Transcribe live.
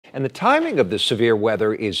And the timing of this severe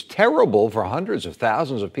weather is terrible for hundreds of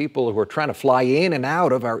thousands of people who are trying to fly in and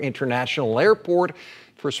out of our international airport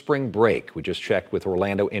for spring break. We just checked with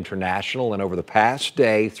Orlando International, and over the past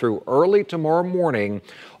day through early tomorrow morning,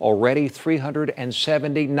 already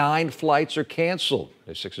 379 flights are canceled.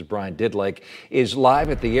 News 6's Brian Didlake is live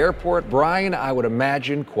at the airport. Brian, I would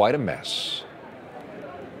imagine quite a mess.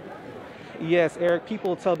 Yes, Eric,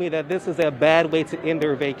 people tell me that this is a bad way to end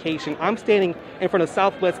their vacation. I'm standing in front of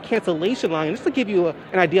Southwest cancellation line. Just to give you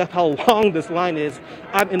an idea of how long this line is,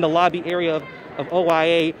 I'm in the lobby area of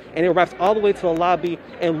OIA, and it wraps all the way to the lobby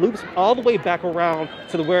and loops all the way back around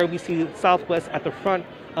to where we see Southwest at the front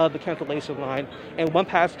of the cancellation line. And one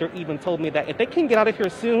passenger even told me that if they can't get out of here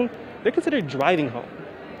soon, they're considered driving home.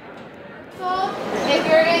 If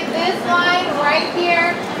you're in this line right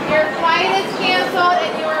here, your flight is canceled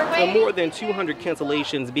and you are waiting. So more than 200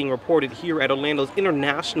 cancellations being reported here at Orlando's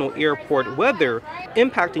International Airport, weather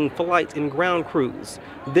impacting flights and ground crews.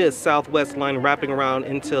 This Southwest line wrapping around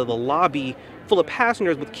into the lobby full of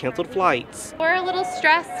passengers with canceled flights. We're a little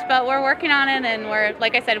stressed, but we're working on it, and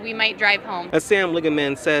like I said, we might drive home. As Sam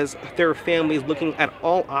Ligaman says, their family is looking at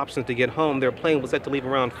all options to get home. Their plane was set to leave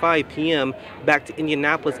around 5 p.m. back to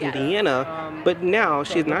Indianapolis, Indiana, but now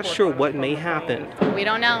she's not sure what may happen. We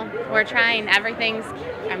don't know. We're trying. Everything's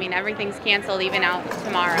canceled, even out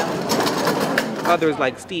tomorrow. Others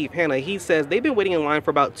like Steve Hanna, he says they've been waiting in line for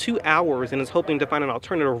about 2 hours and is hoping to find an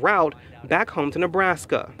alternative route back home to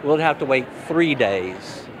Nebraska. We'll have to wait 3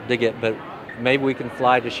 days to get, but maybe we can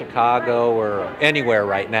fly to Chicago or anywhere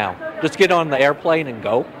right now. Just get on the airplane and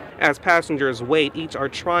go. As passengers wait, each are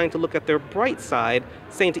trying to look at their bright side,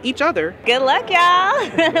 saying to each other, "Good luck,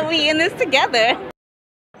 y'all. We in this together."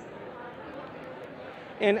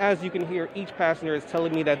 And as you can hear, each passenger is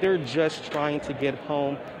telling me that they're just trying to get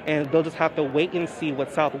home, and they'll just have to wait and see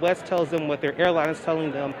what Southwest tells them, what their airline is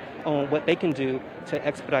telling them on what they can do to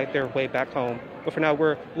expedite their way back home. But for now,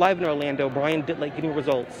 we're live in Orlando. Brian Didlake getting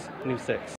results, News 6.